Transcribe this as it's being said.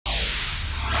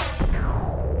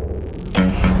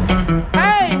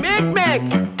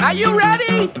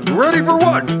Ready for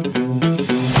one.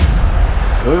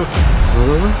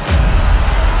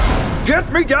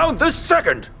 Get me down this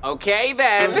second. Okay,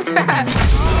 then.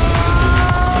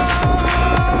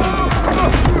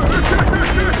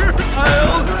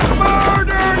 I'll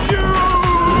murder you!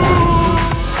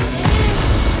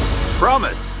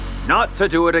 Promise not to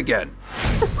do it again.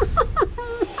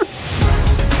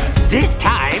 This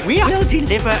time, we will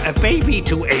deliver a baby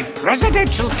to a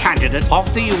presidential candidate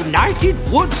of the United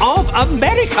Woods of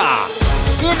America.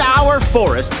 In our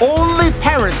forest, only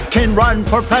parents can run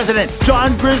for president.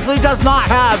 John Grizzly does not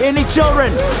have any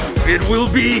children. It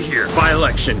will be here by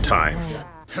election time.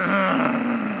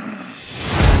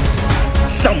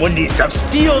 Someone needs to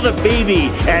steal the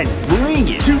baby and bring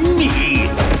it to me.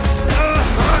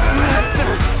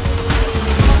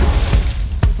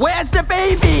 Where's the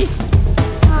baby?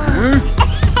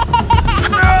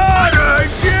 Not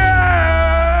again!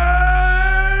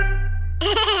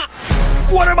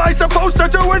 What am I supposed to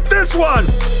do with this one?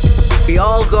 We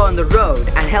all go on the road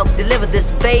and help deliver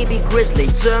this baby grizzly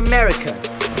to America.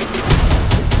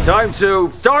 Time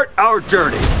to start our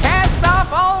journey. Cast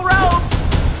off all rope!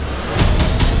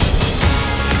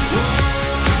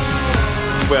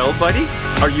 Well, buddy,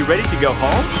 are you ready to go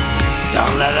home?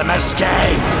 Don't let him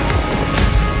escape.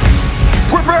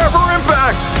 Prepare for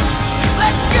impact!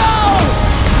 Let's go!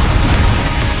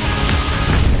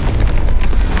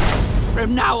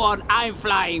 From now on, I'm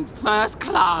flying first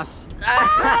class.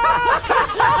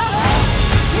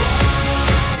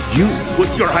 You,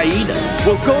 with your hyenas,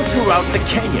 will go throughout the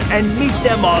canyon and meet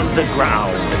them on the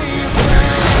ground.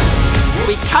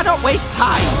 We cannot waste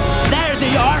time. There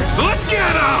they are. Let's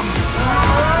get them!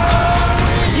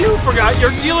 You forgot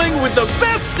you're dealing with the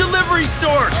best delivery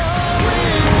stork!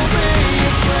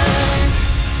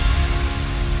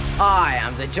 I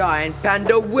am the giant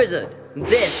panda wizard.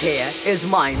 This here is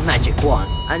my magic wand.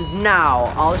 And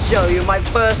now I'll show you my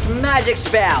first magic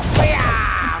spell.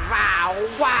 Wow, wow,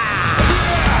 wow.